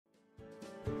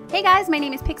Hey guys, my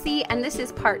name is Pixie and this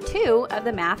is part 2 of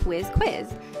the Math Whiz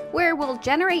quiz, where we'll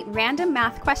generate random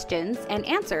math questions and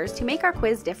answers to make our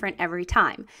quiz different every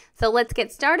time. So let's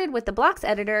get started with the blocks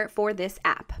editor for this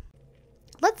app.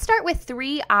 Let's start with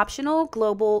 3 optional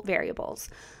global variables.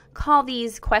 Call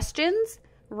these questions,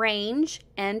 range,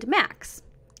 and max.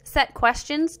 Set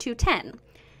questions to 10.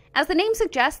 As the name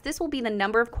suggests, this will be the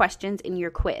number of questions in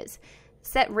your quiz.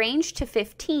 Set range to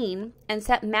 15 and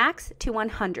set max to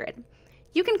 100.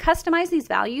 You can customize these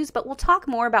values, but we'll talk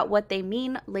more about what they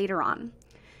mean later on.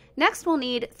 Next, we'll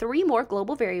need 3 more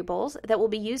global variables that will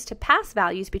be used to pass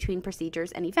values between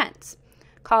procedures and events.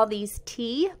 Call these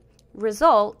t,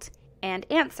 result, and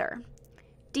answer.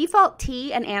 Default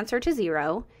t and answer to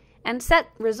 0, and set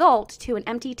result to an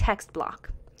empty text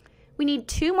block. We need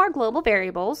 2 more global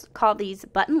variables, call these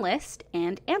Button.List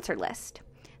and AnswerList.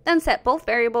 Then set both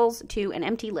variables to an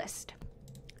empty list.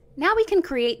 Now we can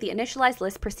create the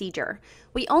initializeList procedure.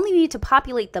 We only need to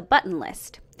populate the button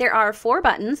list. There are 4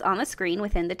 buttons on the screen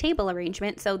within the table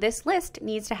arrangement, so this list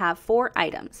needs to have 4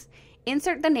 items.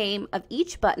 Insert the name of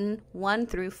each button 1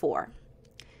 through 4.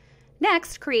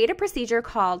 Next, create a procedure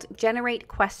called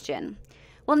generateQuestion.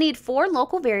 We'll need 4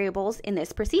 local variables in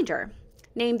this procedure.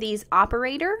 Name these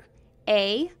operator,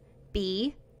 A,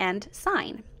 B, and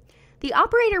sign. The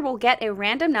operator will get a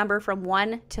random number from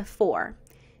 1 to 4.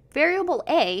 Variable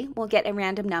A will get a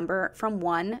random number from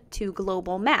 1 to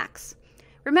global max.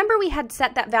 Remember we had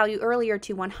set that value earlier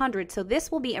to 100, so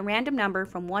this will be a random number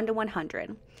from 1 to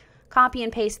 100. Copy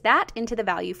and paste that into the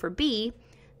value for B,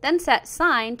 then set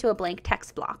sign to a blank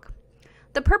text block.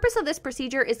 The purpose of this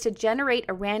procedure is to generate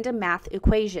a random math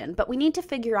equation, but we need to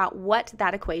figure out what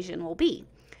that equation will be.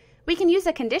 We can use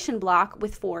a condition block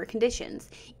with 4 conditions.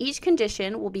 Each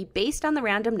condition will be based on the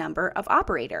random number of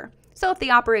operator. So if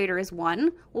the operator is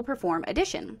 1, we'll perform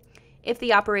addition. If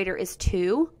the operator is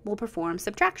 2, we'll perform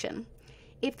subtraction.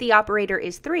 If the operator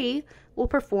is 3, we'll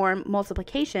perform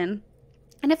multiplication.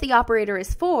 And if the operator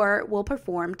is 4, we'll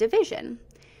perform division.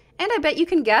 And I bet you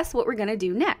can guess what we're going to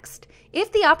do next.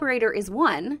 If the operator is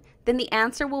 1, then the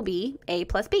answer will be A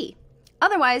plus B.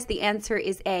 Otherwise, the answer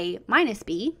is A minus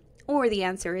B, or the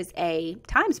answer is A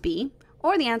times B,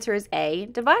 or the answer is A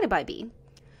divided by B.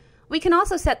 We can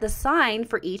also set the sign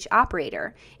for each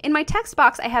operator. In my text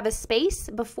box, I have a space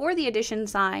before the addition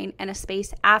sign and a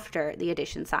space after the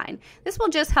addition sign. This will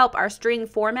just help our string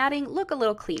formatting look a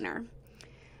little cleaner.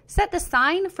 Set the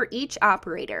sign for each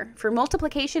operator. For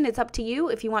multiplication, it's up to you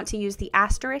if you want to use the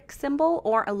asterisk symbol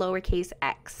or a lowercase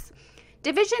x.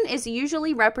 Division is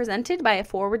usually represented by a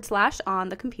 / on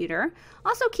the computer.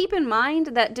 Also keep in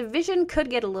mind that division could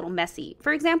get a little messy.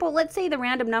 For example, let's say the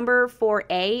random number for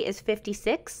A is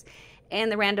 56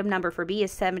 and the random number for B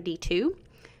is 72.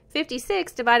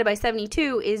 56 divided by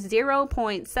 72 is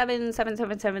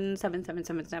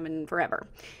 0.7777777 forever.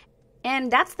 And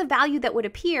that's the value that would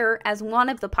appear as one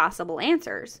of the possible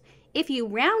answers. If you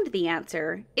round the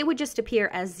answer, it would just appear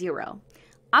as 0.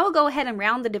 I will go ahead and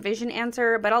round the division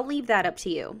answer, but I'll leave that up to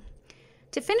you.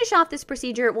 To finish off this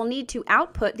procedure, we'll need to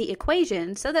output the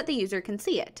equation so that the user can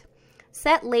see it.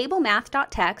 Set label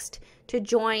math.text to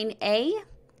join A,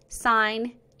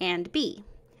 sign, and B.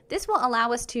 This will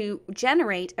allow us to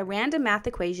generate a random math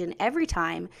equation every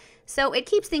time, so it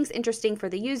keeps things interesting for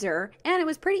the user, and it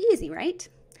was pretty easy, right?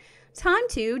 Time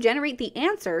to generate the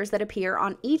answers that appear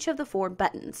on each of the 4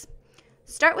 buttons.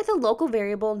 Start with a local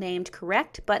variable named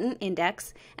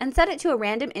correctButtonIndex and set it to a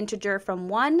random integer from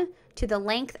 1 to the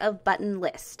length of button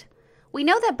list. We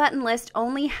know that button list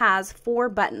only has 4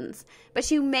 buttons, but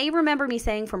you may remember me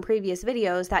saying from previous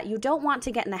videos that you don't want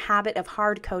to get in the habit of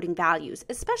hard coding values,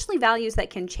 especially values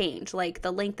that can change, like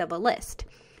the length of a list.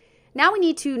 Now we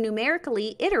need to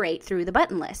numerically iterate through the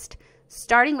button list,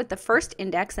 starting with the first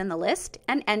index in the list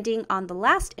and ending on the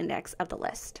last index of the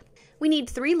list. We need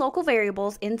 3 local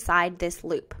variables inside this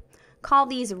loop. Call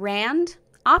these rand,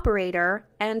 operator,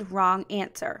 and wrong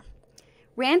answer.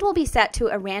 Rand will be set to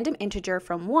a random integer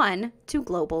from 1 to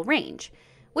global range,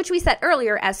 which we set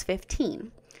earlier as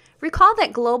 15. Recall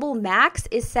that global max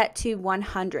is set to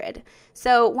 100.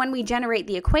 So when we generate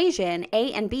the equation,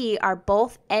 A and B are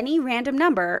both any random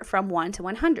number from 1 to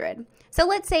 100. So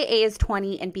let's say A is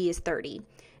 20 and B is 30.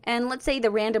 And let's say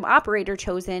the random operator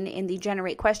chosen in the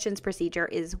generateQuestions procedure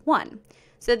is 1.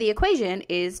 So the equation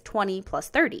is 20 plus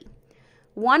 30.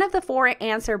 One of the 4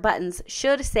 answer buttons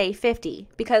should say 50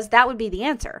 because that would be the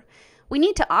answer. We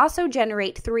need to also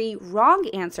generate 3 wrong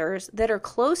answers that are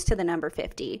close to the number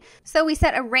 50. So we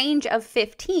set a range of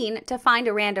 15 to find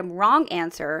a random wrong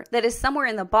answer that is somewhere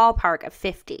in the ballpark of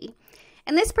 50.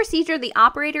 In this procedure, the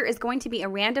operator is going to be a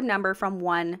random number from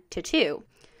 1 to 2.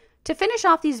 To finish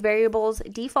off these variables,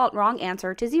 default wrong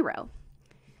answer to 0.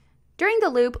 During the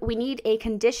loop, we need a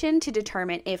condition to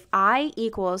determine if I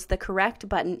equals the correct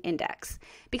button index,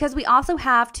 because we also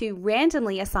have to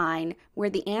randomly assign where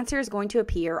the answer is going to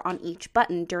appear on each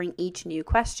button during each new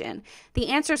question. The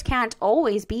answers can't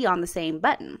always be on the same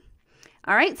button.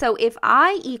 All right, so if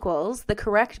I equals the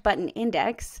correct button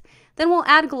index, then we'll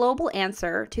add global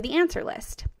answer to the answer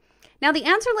list. Now, the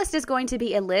answer list is going to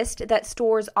be a list that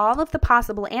stores all of the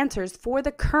possible answers for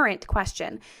the current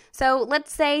question. So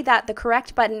let's say that the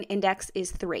correct button index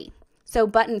is 3. So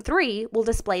button 3 will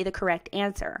display the correct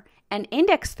answer, and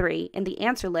index 3 in the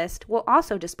answer list will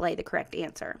also display the correct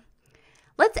answer.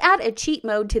 Let's add a cheat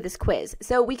mode to this quiz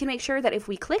so we can make sure that if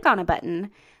we click on a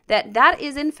button, that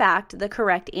is in fact the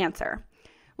correct answer.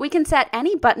 We can set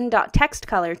any button.text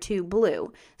color to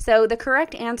blue, so the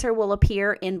correct answer will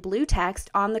appear in blue text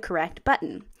on the correct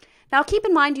button. Now keep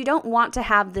in mind you don't want to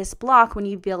have this block when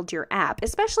you build your app,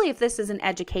 especially if this is an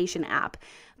education app.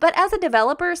 But as a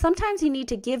developer, sometimes you need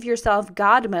to give yourself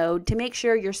God mode to make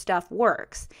sure your stuff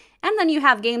works. And then you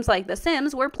have games like The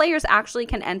Sims where players actually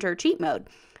can enter cheat mode.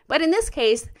 But in this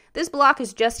case, this block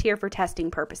is just here for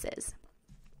testing purposes.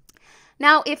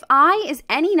 Now, if I is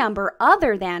any number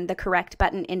other than the correct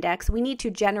button index, we need to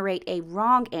generate a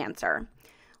wrong answer.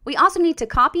 We also need to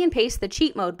copy and paste the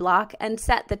cheat mode block and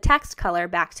set the text color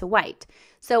back to white.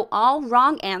 So all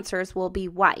wrong answers will be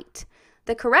white.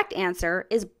 The correct answer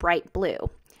is bright blue.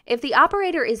 If the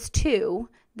operator is 2,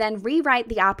 then rewrite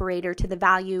the operator to the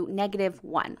value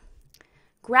 -1.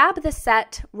 Grab the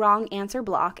set wrong answer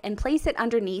block and place it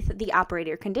underneath the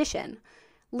operator condition.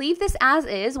 Leave this as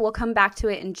is, we'll come back to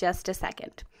it in just a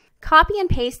second. Copy and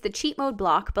paste the cheat mode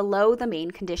block below the main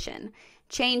condition.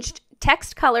 Change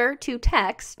text color to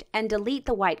text and delete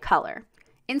the white color.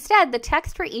 Instead, the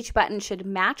text for each button should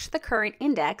match the current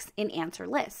index in answer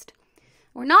list.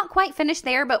 We're not quite finished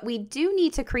there, but we do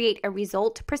need to create a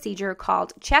result procedure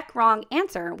called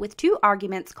checkWrongAnswer with 2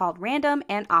 arguments called random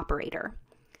and operator.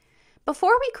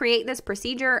 Before we create this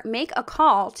procedure, make a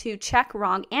call to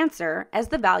checkWrongAnswer as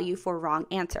the value for wrong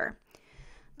answer.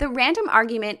 The random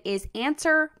argument is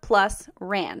answer plus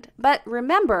rand, but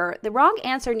remember, the wrong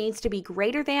answer needs to be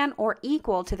greater than or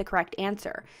equal to the correct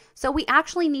answer, so we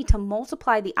actually need to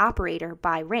multiply the operator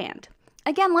by rand.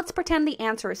 Again, let's pretend the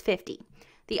answer is 50.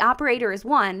 The operator is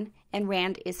 1 and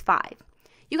rand is 5.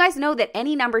 You guys know that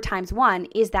any number times 1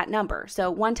 is that number,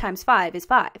 so 1 times 5 is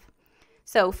 5.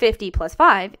 So 50 plus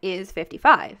 5 is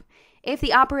 55. If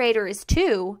the operator is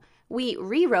 2, we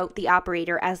rewrote the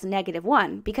operator as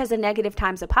 -1 because a negative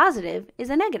times a positive is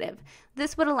a negative.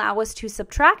 This would allow us to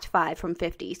subtract 5 from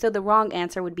 50, so the wrong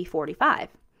answer would be 45.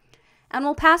 And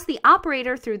we'll pass the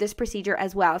operator through this procedure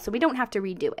as well, so we don't have to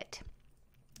redo it.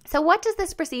 So what does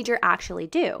this procedure actually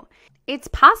do? It's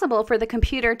possible for the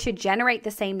computer to generate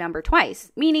the same number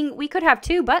twice, meaning we could have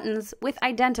 2 buttons with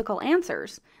identical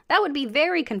answers. That would be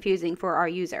very confusing for our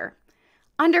user.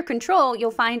 Under Control,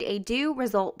 you'll find a Do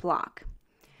Result block.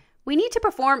 We need to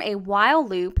perform a while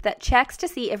loop that checks to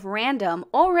see if random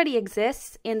already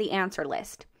exists in the answer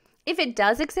list. If it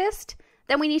does exist,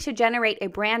 then we need to generate a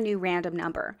brand new random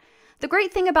number. The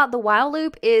great thing about the while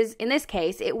loop is, in this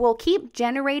case, it will keep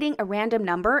generating a random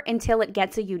number until it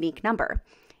gets a unique number.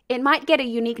 It might get a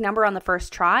unique number on the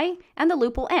first try, and the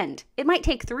loop will end. It might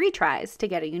take 3 tries to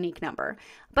get a unique number,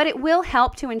 but it will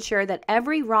help to ensure that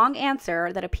every wrong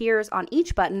answer that appears on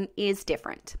each button is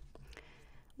different.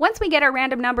 Once we get our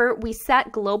random number, we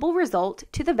set global result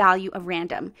to the value of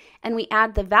random, and we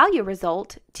add the value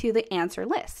result to the answer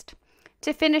list.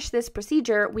 To finish this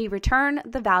procedure, we return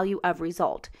the value of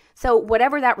result. So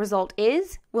whatever that result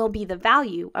is, will be the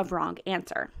value of wrong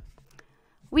answer.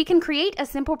 We can create a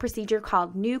simple procedure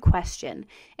called newQuestion.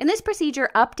 In this procedure,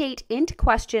 update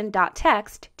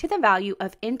intQuestion.text to the value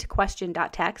of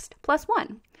intQuestion.text plus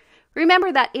 1.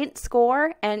 Remember that int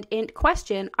score and int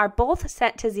question are both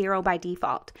set to 0 by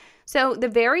default. So the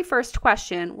very first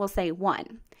question will say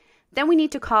 1. Then we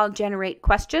need to call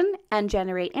generateQuestion and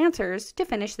generateAnswers to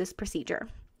finish this procedure.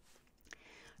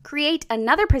 Create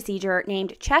another procedure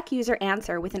named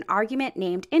checkUserAnswer with an argument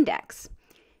named index.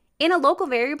 In a local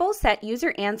variable, set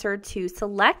userAnswer to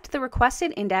select the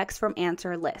requested index from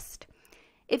answer list.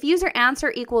 If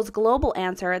userAnswer equals global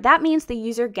answer, that means the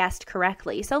user guessed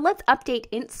correctly. So let's update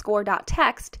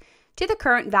intscore.text to the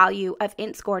current value of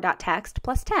intscore.text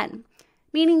plus 10,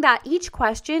 meaning that each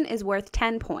question is worth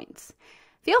 10 points.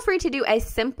 Feel free to do a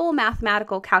simple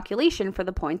mathematical calculation for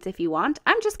the points if you want.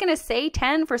 I'm just going to say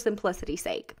 10 for simplicity's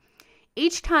sake.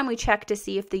 Each time we check to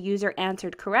see if the user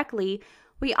answered correctly,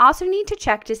 We also need to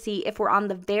check to see if we're on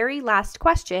the very last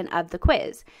question of the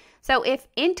quiz. So if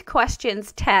int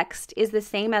question's text is the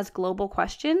same as global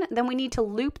question, then we need to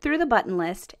loop through the button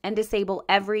list and disable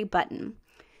every button.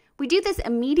 We do this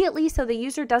immediately so the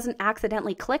user doesn't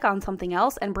accidentally click on something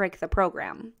else and break the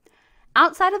program.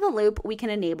 Outside of the loop, we can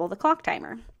enable the clock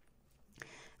timer.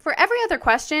 For every other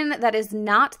question that is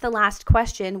not the last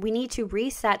question, we need to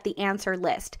reset the answer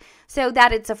list so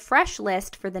that it's a fresh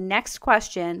list for the next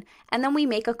question, and then we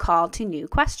make a call to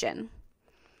newQuestion.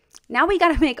 Now we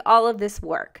got to make all of this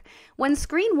work. When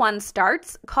screen 1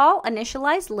 starts, call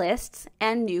initializeList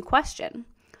and newQuestion.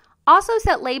 Also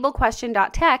set label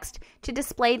question.text to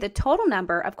display the total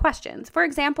number of questions. For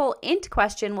example, int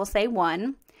question will say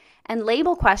 1, and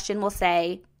label question will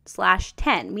say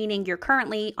 /10, meaning you're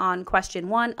currently on question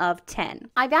 1 of 10.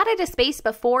 I've added a space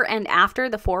before and after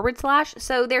the /,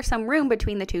 so there's some room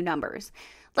between the two numbers.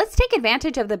 Let's take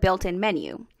advantage of the built-in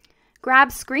menu. Grab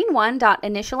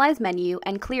screen1.initializeMenu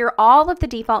and clear all of the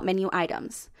default menu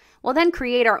items. We'll then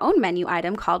create our own menu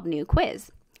item called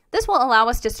newQuiz. This will allow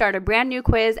us to start a brand new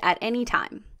quiz at any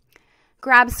time.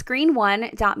 Grab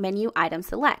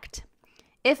screen1.menuItemSelect.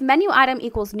 If menu item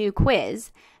equals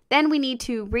newQuiz, then we need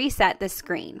to reset the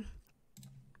screen.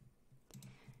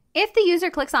 If the user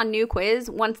clicks on New Quiz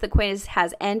once the quiz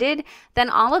has ended, then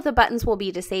all of the buttons will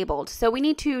be disabled. So we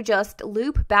need to just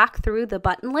loop back through the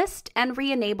button list and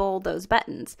re-enable those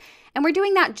buttons. And we're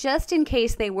doing that just in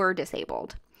case they were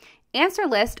disabled. Answer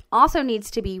list also needs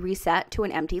to be reset to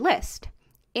an empty list.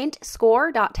 Int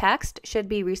score.text should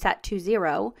be reset to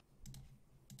 0.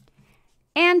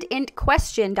 And int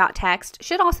question.text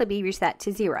should also be reset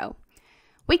to 0.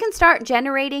 We can start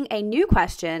generating a new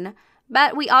question,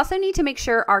 but we also need to make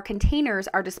sure our containers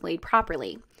are displayed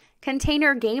properly.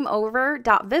 Container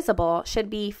gameover.visible should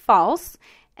be false,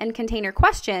 and container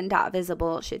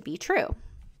question.visible should be true.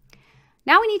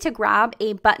 Now we need to grab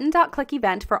a Button.Click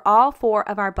event for all 4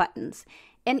 of our buttons.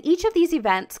 In each of these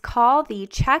events, call the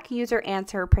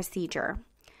checkUserAnswer procedure.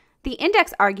 The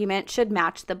index argument should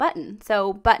match the button.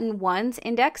 So button 1's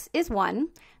index is 1,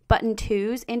 button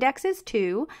 2's index is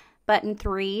 2, button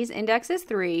 3's index is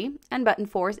 3, and button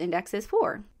 4's index is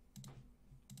 4.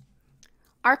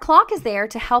 Our clock is there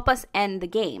to help us end the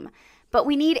game, but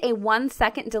we need a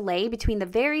 1-second delay between the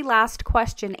very last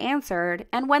question answered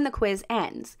and when the quiz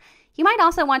ends. You might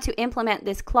also want to implement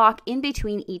this clock in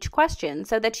between each question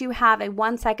so that you have a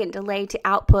 1-second delay to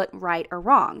output right or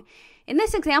wrong. In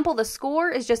this example, the score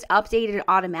is just updated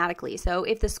automatically, so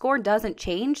if the score doesn't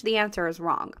change, the answer is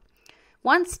wrong.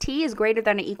 Once t is greater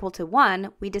than or equal to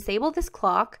 1, we disable this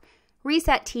clock,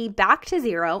 reset t back to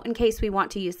 0 in case we want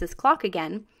to use this clock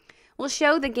again. We'll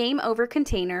show the game over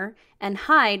container and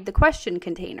hide the question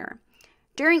container.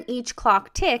 During each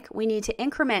clock tick, we need to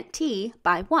increment t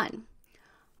by 1.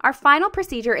 Our final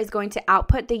procedure is going to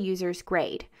output the user's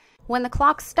grade. When the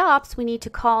clock stops, we need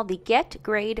to call the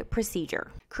getGrade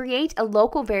procedure. Create a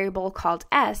local variable called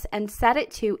s and set it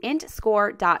to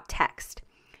int_score.text.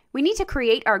 We need to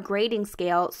create our grading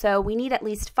scale, so we need at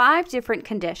least 5 different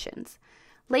conditions.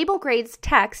 Label grade's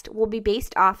text will be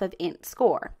based off of int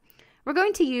score. We're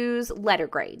going to use letter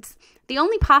grades. The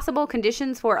only possible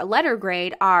conditions for a letter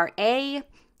grade are A,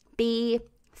 B,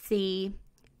 C,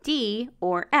 D,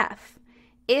 or F.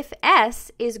 If S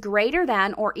is greater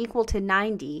than or equal to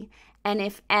 90, and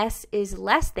if S is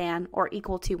less than or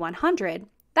equal to 100,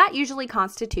 that usually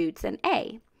constitutes an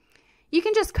A. You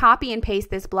can just copy and paste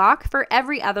this block for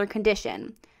every other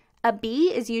condition. A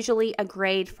B is usually a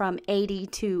grade from 80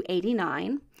 to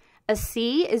 89. A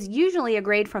C is usually a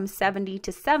grade from 70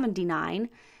 to 79.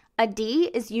 A D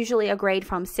is usually a grade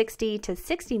from 60 to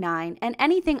 69, and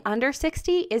anything under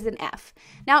 60 is an F.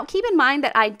 Now, keep in mind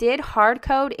that I did hard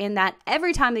code in that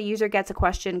every time the user gets a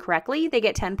question correctly, they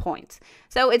get 10 points.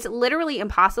 So it's literally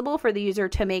impossible for the user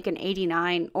to make an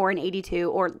 89 or an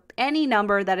 82 or any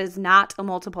number that is not a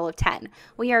multiple of 10.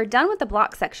 We are done with the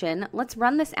block section. Let's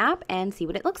run this app and see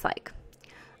what it looks like.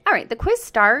 All right, the quiz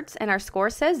starts and our score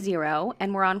says 0,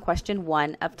 and we're on question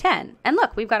 1 of 10. And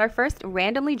look, we've got our first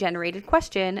randomly generated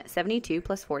question, 72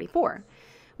 plus 44.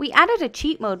 We added a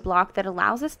cheat mode block that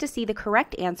allows us to see the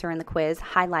correct answer in the quiz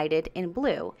highlighted in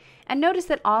blue. And notice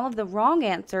that all of the wrong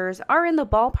answers are in the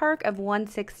ballpark of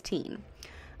 116.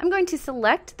 I'm going to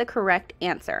select the correct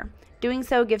answer. Doing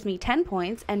so gives me 10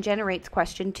 points and generates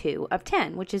question 2 of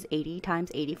 10, which is 80 times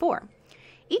 84.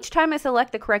 Each time I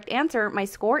select the correct answer, my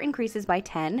score increases by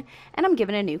 10, and I'm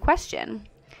given a new question.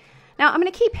 Now, I'm going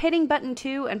to keep hitting button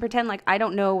 2 and pretend like I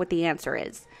don't know what the answer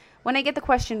is. When I get the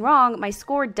question wrong, my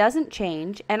score doesn't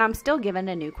change, and I'm still given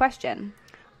a new question.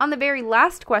 On the very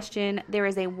last question, there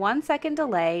is a 1-second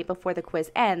delay before the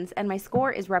quiz ends, and my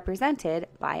score is represented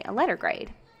by a letter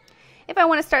grade. If I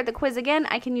want to start the quiz again,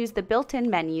 I can use the built-in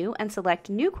menu and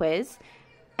select New Quiz.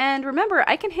 And remember,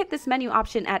 I can hit this menu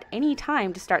option at any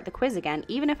time to start the quiz again,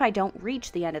 even if I don't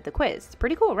reach the end of the quiz. It's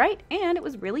pretty cool, right? And it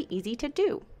was really easy to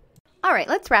do. All right,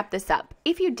 let's wrap this up.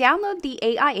 If you download the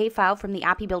AIA file from the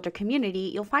AppyBuilder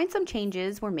community, you'll find some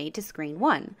changes were made to screen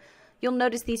 1. You'll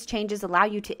notice these changes allow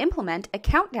you to implement a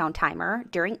countdown timer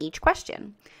during each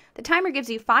question. The timer gives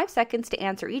you 5 seconds to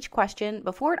answer each question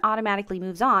before it automatically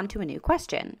moves on to a new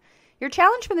question. Your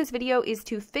challenge for this video is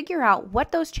to figure out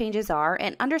what those changes are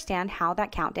and understand how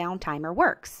that countdown timer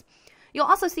works. You'll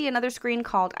also see another screen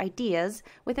called Ideas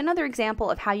with another example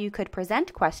of how you could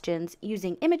present questions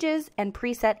using images and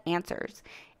preset answers.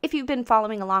 If you've been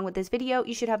following along with this video,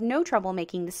 you should have no trouble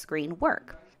making this screen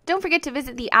work. Don't forget to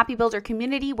visit the AppyBuilder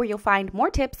community where you'll find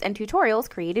more tips and tutorials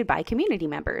created by community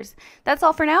members. That's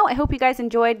all for now. I hope you guys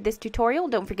enjoyed this tutorial.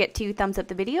 Don't forget to thumbs up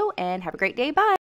the video and have a great day. Bye!